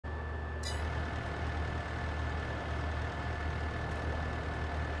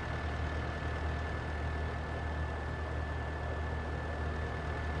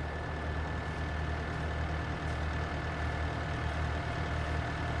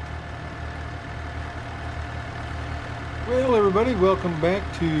Well, everybody, welcome back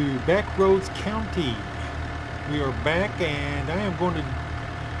to Backroads County. We are back, and I am going to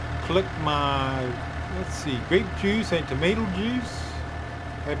collect my, let's see, grape juice and tomato juice.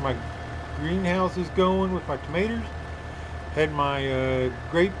 Had my greenhouses going with my tomatoes. Had my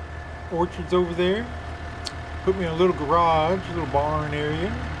grape orchards over there. Put me in a little garage, a little barn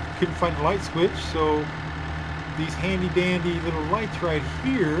area. Couldn't find the light switch, so these handy dandy little lights right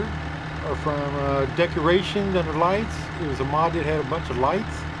here are from decorations under lights. It was a mod that had a bunch of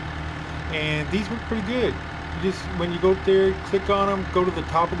lights, and these were pretty good. You just, when you go up there, click on them, go to the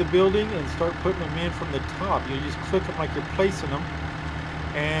top of the building and start putting them in from the top. You just click them like you're placing them,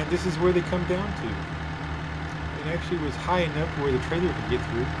 and this is where they come down to. It actually was high enough where the trailer could get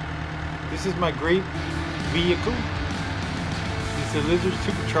through. This is my grape vehicle. It's a Lizard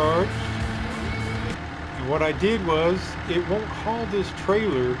Supercharged. And what I did was, it won't haul this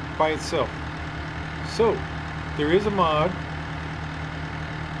trailer by itself. So, there is a mod.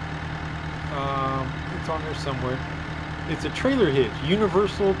 It's on there somewhere. It's a trailer hitch,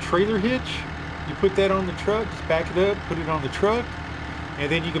 universal trailer hitch. You put that on the truck, just back it up, put it on the truck,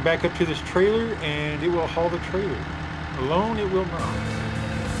 and then you can back up to this trailer and it will haul the trailer. Alone, it will not.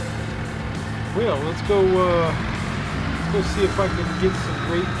 Well, let's go see if I can get some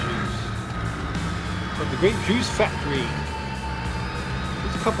grape juice from the Grape Juice Factory.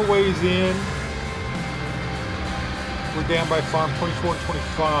 There's a couple ways in. We're down by farm 24 and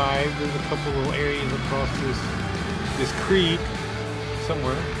 25. There's a couple little areas across this creek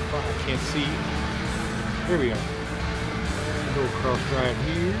somewhere. I can't see. Here we are. Go across right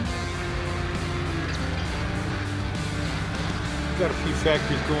here. Got a few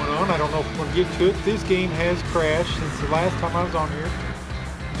factories going on. I don't know if we're going to get to it. This game has crashed since the last time I was on here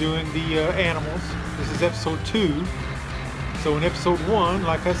doing the animals. This is episode 2. So in episode 1,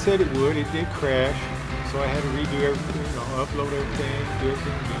 like I said it would, it did crash. So I had to redo everything, you know, upload everything, do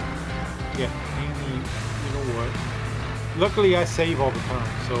everything again. Yeah, and you know what? Luckily I save all the time,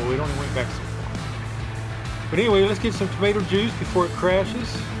 so it only went back so far. But anyway, let's get some tomato juice before it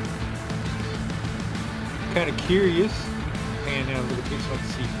crashes. Kind of curious. And now look at this, let's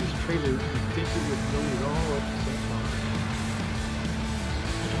see, this trailer, I think it was loaded all up to the same time.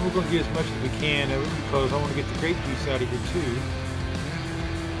 And we're going to get as much as we can of it because I want to get the grape juice out of here too.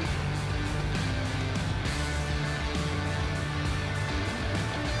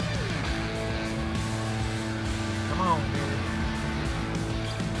 Come on, man.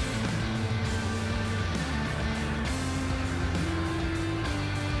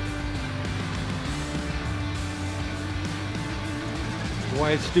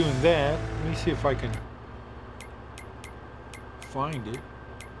 While it's doing that, let me see if I can find it.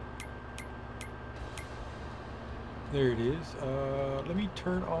 There it is. Let me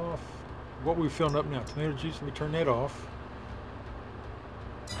turn off what we're filling up now. Tomato juice, let me turn that off.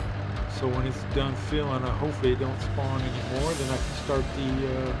 So when it's done filling, hopefully it don't spawn anymore. Then I can start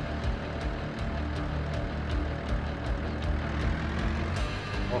the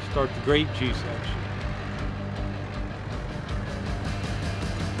I'll start the grape juice actually.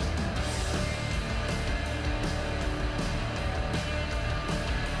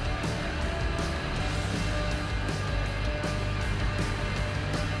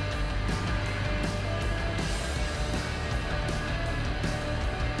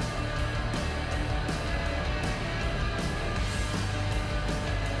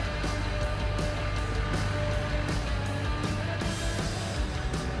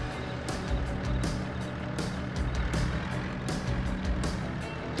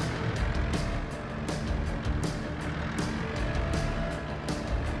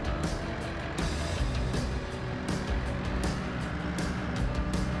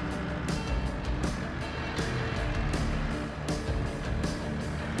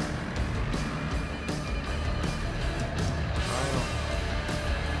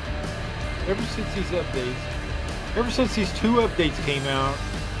 Ever since these 2 updates came out,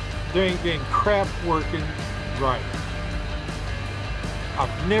 there ain't been crap working right.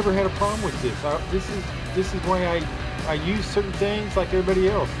 I've never had a problem with this. This is why I use certain things like everybody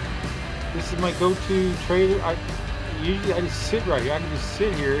else. This is my go-to trailer. Usually I just sit right here. I can just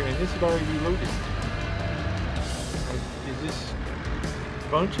sit here and this is already reloaded. It's just a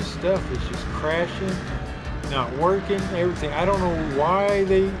bunch of stuff is just crashing. Not working, everything. I don't know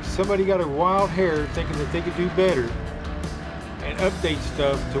why somebody got a wild hair thinking that they could do better and update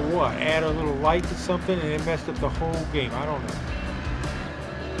stuff to what? Add a little light to something and it messed up the whole game. I don't know.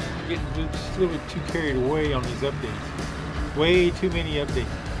 I'm getting just a little bit too carried away on these updates. Way too many updates.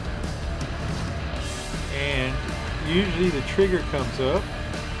 And usually the trigger comes up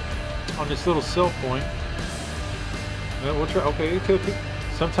on this little cell point We'll try. Okay, it took it.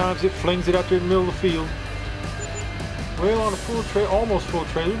 Sometimes it flings it out there in the middle of the field. Well, on a full trailer, almost full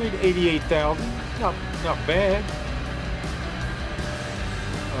trailer, we made 88,000. Not bad.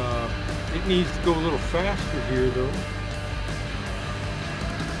 It needs to go a little faster here, though.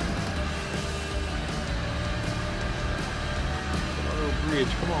 Bridge,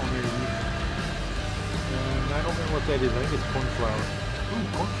 come on here. I don't know what that is. I think it's cornflower. Ooh,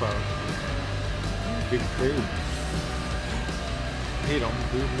 cornflower. Big trailer. Hit them,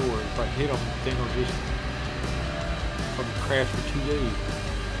 good lord. If I hit them, the thing will just fucking crash for 2 days.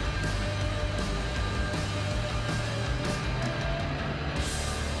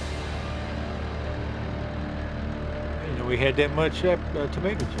 I didn't know we had that much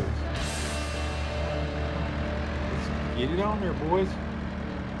tomato juice. Let's get it on there, boys.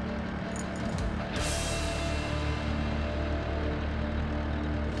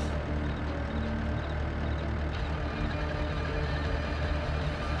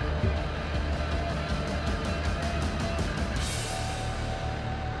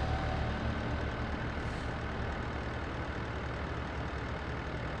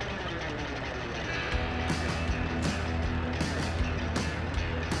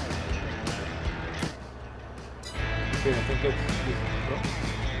 Okay, I think that's it.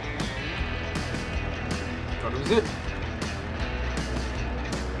 Thought it was it.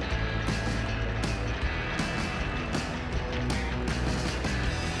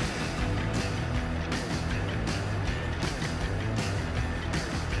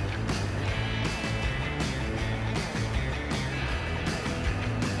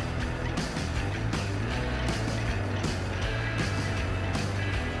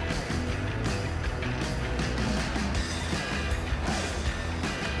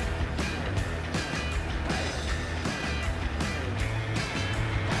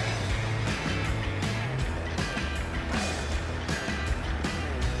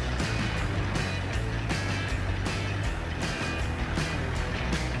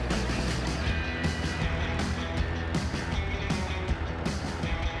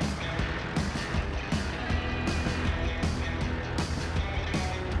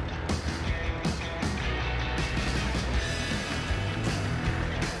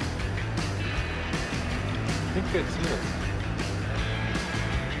 I think that's it.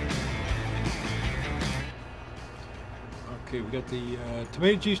 Okay, we got the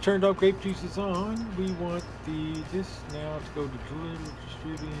tomato juice turned off, grape juice is on. We want this now to go to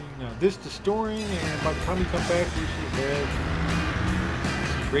distributing. Now this to storing, and by the time we come back, we should have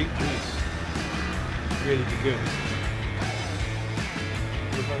some grape juice ready to go.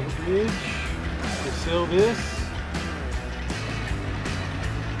 Go by the bridge. We'll sell this.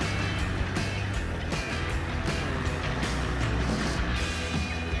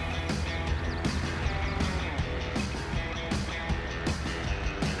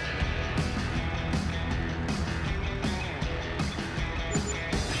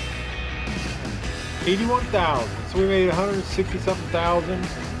 $81,000. So we made 160-something thousand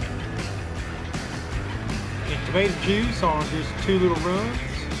in tomato juice on just 2 little runs.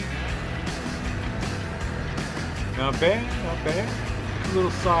 Not bad, not bad. A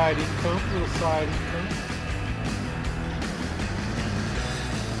little side income,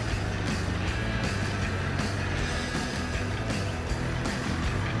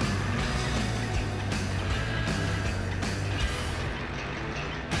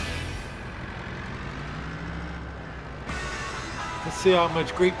 Let's see how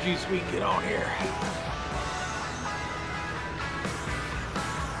much grape juice we can get on here.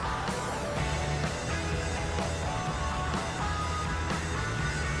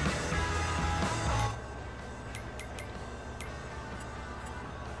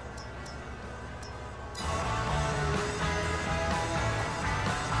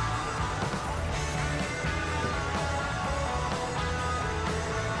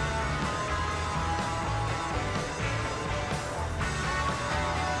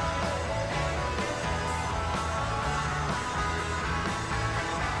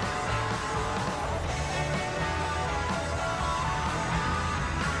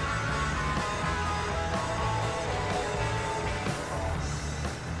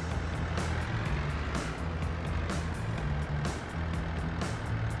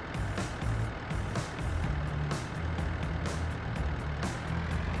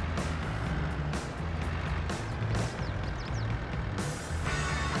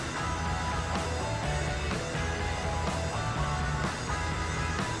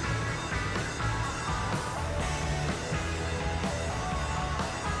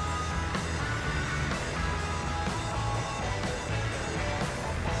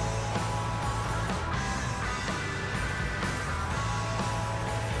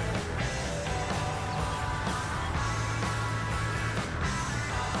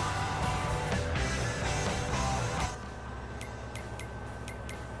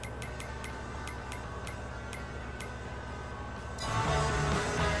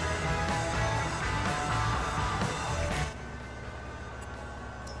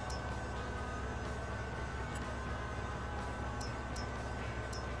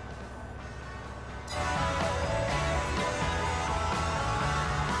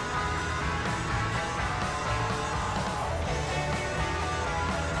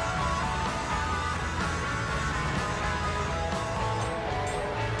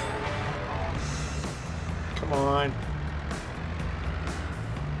 Come on.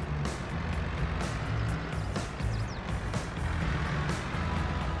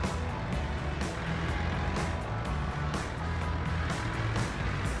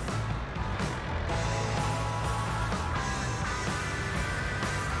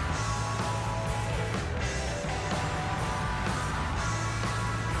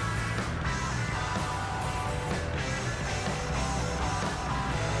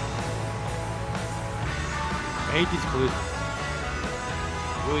 I hate these collisions.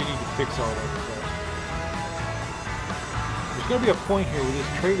 I really need to fix all that stuff. There's gonna be a point here with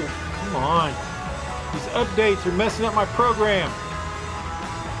this trailer. Come on. These updates are messing up my program.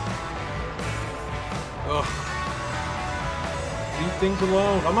 Ugh. Leave things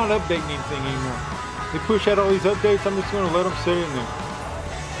alone. I'm not updating anything anymore. They push out all these updates, I'm just gonna let them sit in there.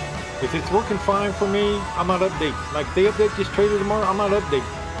 If it's working fine for me, I'm not updating. Like if they update this trailer tomorrow, I'm not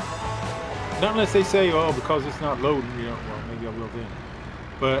updating. Not unless they say, oh, because it's not loading, you know, well, maybe I will then.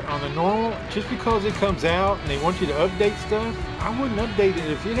 But on the normal, just because it comes out and they want you to update stuff, I wouldn't update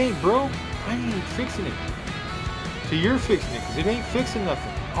it. If it ain't broke, I ain't fixing it. So you're fixing it, because it ain't fixing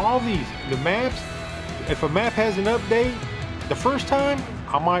nothing. All these, the maps, if a map has an update, the first time,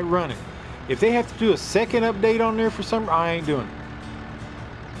 I might run it. If they have to do a second update on there for some, I ain't doing it.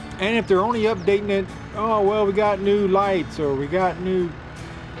 And if they're only updating it, oh, well, we got new lights, or we got new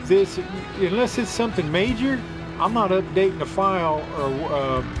this, unless it's something major, I'm not updating a file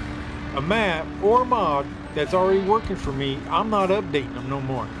or a map or a mod that's already working for me. I'm not updating them no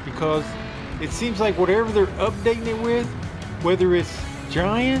more, because it seems like whatever they're updating it with, whether it's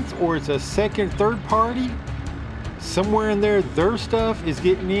Giants or it's a second, third party, somewhere in there their stuff is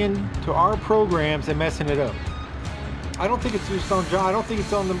getting into our programs and messing it up. I don't think it's just on Giants. I don't think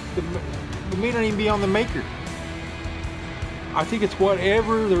it's on it may not even be on the maker. I think it's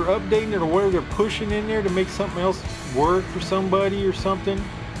whatever they're updating it or whatever they're pushing in there to make something else work for somebody or something.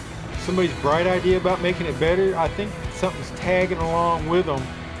 Somebody's bright idea about making it better. I think something's tagging along with them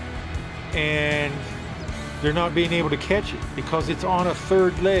and they're not being able to catch it because it's on a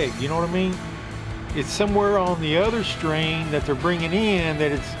third leg. You know what I mean? It's somewhere on the other strain that they're bringing in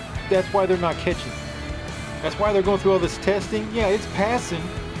that's why they're not catching it. That's why they're going through all this testing. Yeah, it's passing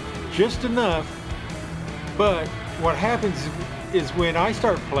just enough, but what happens is when I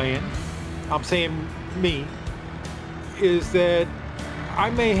start playing, I'm saying me, is that I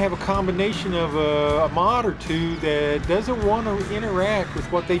may have a combination of a mod or two that doesn't want to interact with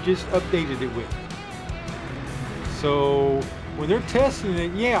what they just updated it with. So when they're testing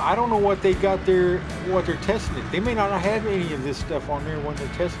it, yeah, I don't know what they got there, what they're testing it. They may not have any of this stuff on there when they're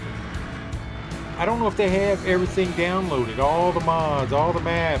testing it. I don't know if they have everything downloaded, all the mods, all the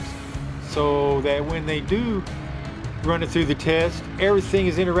maps, so that when they do run it through the test, everything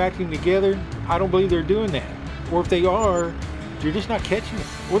is interacting together. I don't believe they're doing that. Or if they are, you're just not catching it,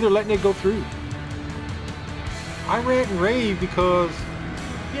 or they're letting it go through. I rant and rave because,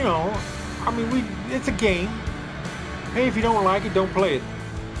 you know, I mean, it's a game. Hey, if you don't like it, don't play it.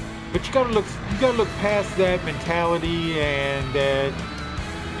 But you gotta look past that mentality and that,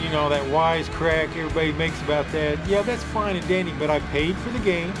 you know, that wisecrack everybody makes about that. Yeah, that's fine and dandy, but I paid for the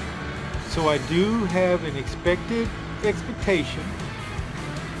game, so I do have an expectation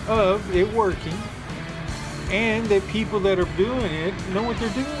of it working, and that people that are doing it know what they're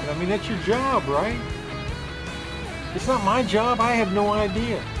doing. I mean, that's your job, right? It's not my job. I have no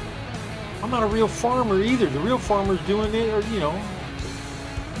idea. I'm not a real farmer either. The real farmer's doing it, or, you know,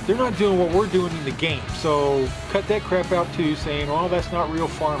 they're not doing what we're doing in the game. So cut that crap out too, saying, well, that's not real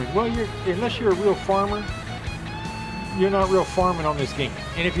farming. Well, unless you're a real farmer, you're not real farming on this game.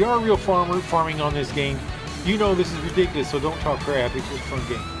 And if you are a real farmer farming on this game, you know this is ridiculous, so don't talk crap. It's just a fun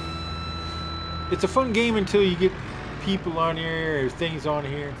game. It's a fun game until you get people on here or things on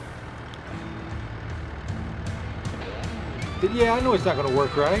here. But yeah, I know it's not going to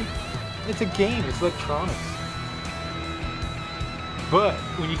work right. It's a game. It's electronics. But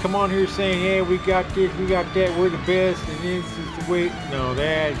when you come on here saying, yeah, we got this, we got that, we're the best, and this is the way, no,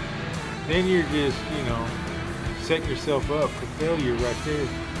 that, then you're just, you know, setting yourself up for failure right there.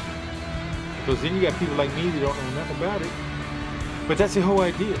 Because then you got people like me that don't know nothing about it. But that's the whole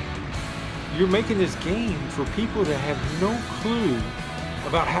idea. You're making this game for people that have no clue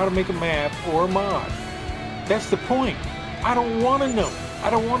about how to make a map or a mod. That's the point. I don't want to know. I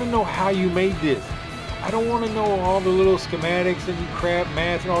don't want to know how you made this. I don't want to know all the little schematics and crap,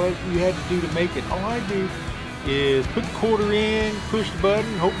 math and all that you had to do to make it. All I do is put the quarter in, push the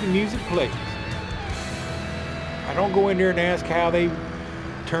button, hope the music plays. I don't go in there and ask how they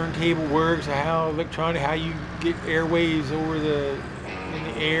turntable works, how electronic, how you get airwaves over in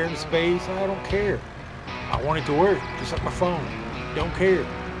the air and space. I don't care. I want it to work, just like my phone. Don't care.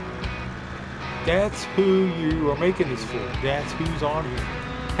 That's who you are making this for. That's who's on here.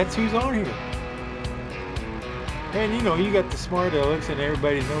 That's who's on here. And you know, you got the smart Alex and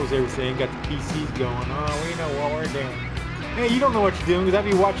everybody knows everything. Got the PCs going. Oh, we know what we're doing. Hey, you don't know what you're doing because I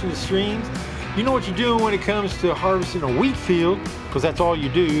be watching the streams. You know what you're doing when it comes to harvesting a wheat field, because that's all you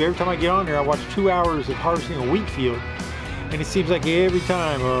do. Every time I get on there, I watch 2 hours of harvesting a wheat field. And it seems like every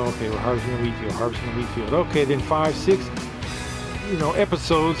time, oh, okay, we're harvesting a wheat field, harvesting a wheat field. Okay, then 5, 6,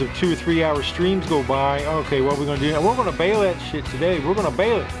 episodes of 2 or 3 hour streams go by. Okay, what are we going to do now? We're going to bale that shit today. We're going to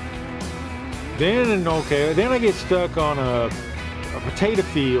bale it. Then I get stuck on a potato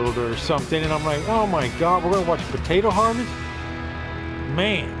field or something, and I'm like, oh my God, we're going to watch a potato harvest?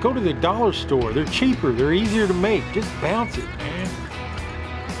 Man, go to the dollar store. They're cheaper. They're easier to make. Just bounce it, man.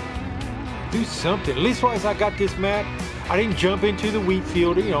 Do something. At least I got this map. I didn't jump into the wheat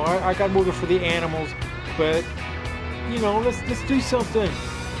field. I got moving for the animals, but let's do something.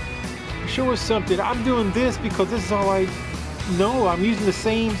 Show us something. I'm doing this because this is all I know. I'm using the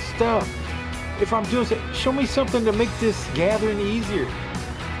same stuff. If I'm doing something, show me something to make this gathering easier.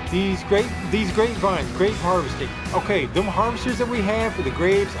 These grapevines, grape harvesting. Okay, them harvesters that we have for the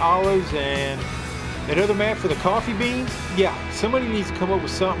grapes, olives, and that other map for the coffee beans. Yeah, somebody needs to come up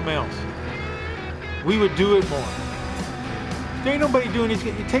with something else. We would do it more. There ain't nobody doing this.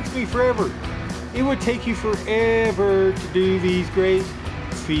 It takes me forever. It would take you forever to do these grape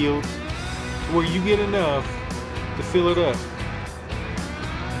fields where you get enough to fill it up.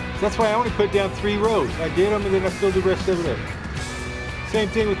 That's why I only put down 3 rows. I did them and then I filled the rest of it up. Same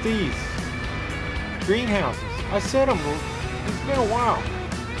thing with these greenhouses. I set them. It's been a while.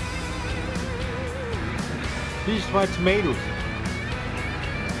 These are my tomatoes.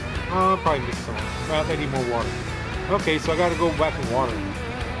 I'll probably mix some. Well, they need more water. Okay, so I got to go back and water them.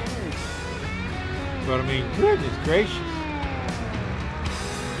 But I mean, goodness gracious.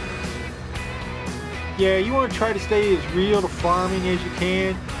 Yeah, you want to try to stay as real to farming as you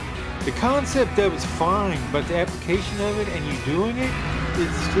can. The concept of it's fine, but the application of it and you doing it,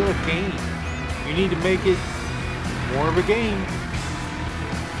 it's still a game. You need to make it more of a game.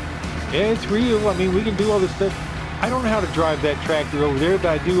 Yeah, it's real. I mean, we can do all this stuff. I don't know how to drive that tractor over there, but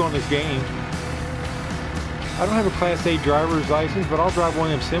I do on this game. I don't have a Class A driver's license, but I'll drive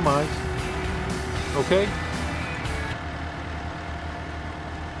one of them semis. Okay?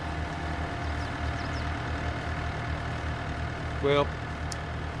 Well,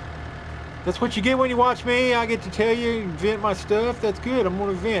 that's what you get when you watch me. I get to tell you, vent my stuff. That's good. I'm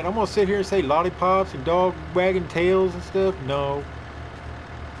going to vent. I'm going to sit here and say lollipops and dog wagging tails and stuff. No.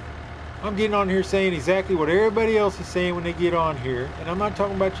 I'm getting on here saying exactly what everybody else is saying when they get on here. And I'm not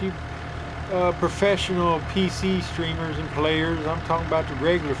talking about you professional PC streamers and players. I'm talking about the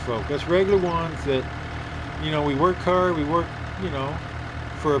regular folk. That's regular ones that, we work hard. We work,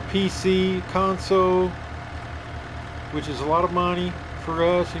 for a PC console, which is a lot of money. For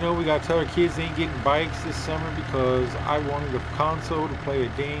us, we got to tell our kids they ain't getting bikes this summer because I wanted a console to play a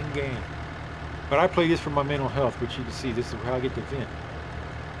dang game. But I play this for my mental health, which you can see. This is how I get to vent.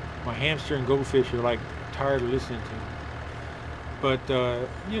 My hamster and goldfish are like tired of listening to me. But,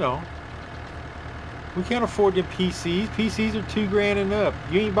 we can't afford them PCs. PCs are $2,000 and up.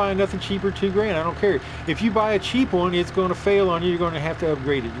 You ain't buying nothing cheaper $2,000. I don't care. If you buy a cheap one, it's going to fail on you. You're going to have to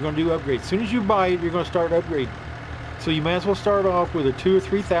upgrade it. You're going to do upgrades. As soon as you buy it, you're going to start upgrading. So you might as well start off with a $2,000 or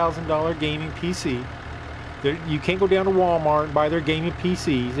 $3,000 gaming PC. You can't go down to Walmart and buy their gaming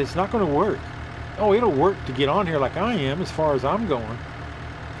PCs. It's not going to work. Oh, it'll work to get on here like I am as far as I'm going.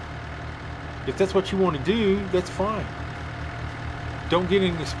 If that's what you want to do, that's fine. Don't get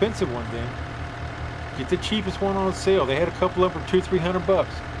an expensive one then. Get the cheapest one on sale. They had a couple up for $200-300.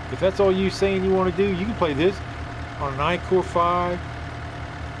 If that's all you saying you want to do, you can play this on an i-Core 5.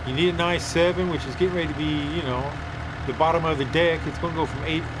 You need an i7, which is getting ready to be, the bottom of the deck. It's going to go from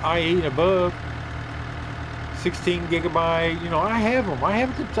i8 and above. 16 gigabyte. I have them. I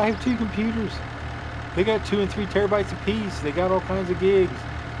have 2 computers. They got 2 and 3 terabytes apiece. They got all kinds of gigs.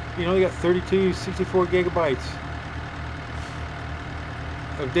 They got 32, 64 gigabytes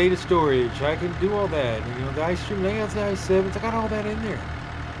of data storage. I can do all that. The iStream, they got the i7s. I got all that in there.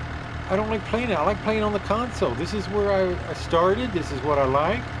 I don't like playing it. I like playing on the console. This is where I started. This is what I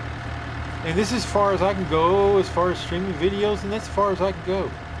like. And this is as far as I can go as far as streaming videos, and that's as far as I can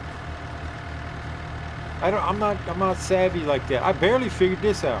go. I'm not savvy like that. I barely figured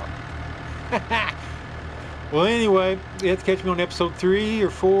this out. Well, anyway, you have to catch me on episode 3 or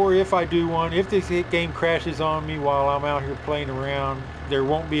 4 if I do one. If this game crashes on me while I'm out here playing around, there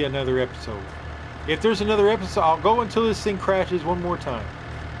won't be another episode. If there's another episode, I'll go until this thing crashes one more time.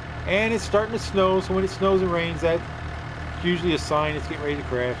 And it's starting to snow, so when it snows and rains, that's usually a sign it's getting ready to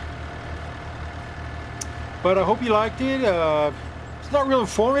crash. But I hope you liked it. It's not real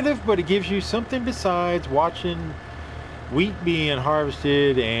informative, but it gives you something besides watching wheat being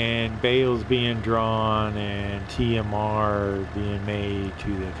harvested and bales being drawn and TMR being made to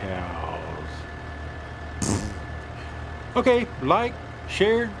the cows. Okay, like,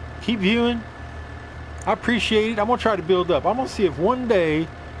 share, keep viewing. I appreciate it. I'm gonna try to build up. I'm gonna see if one day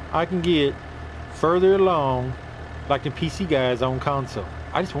I can get further along like the PC guys on console.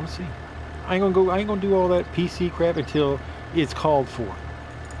 I just want to see. I ain't gonna do all that PC crap until it's called for.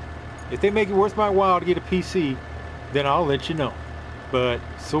 If they make it worth my while to get a PC, then I'll let you know. But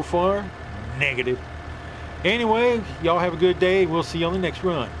so far, negative. Anyway, y'all have a good day. We'll see you on the next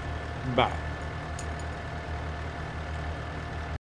run. Bye.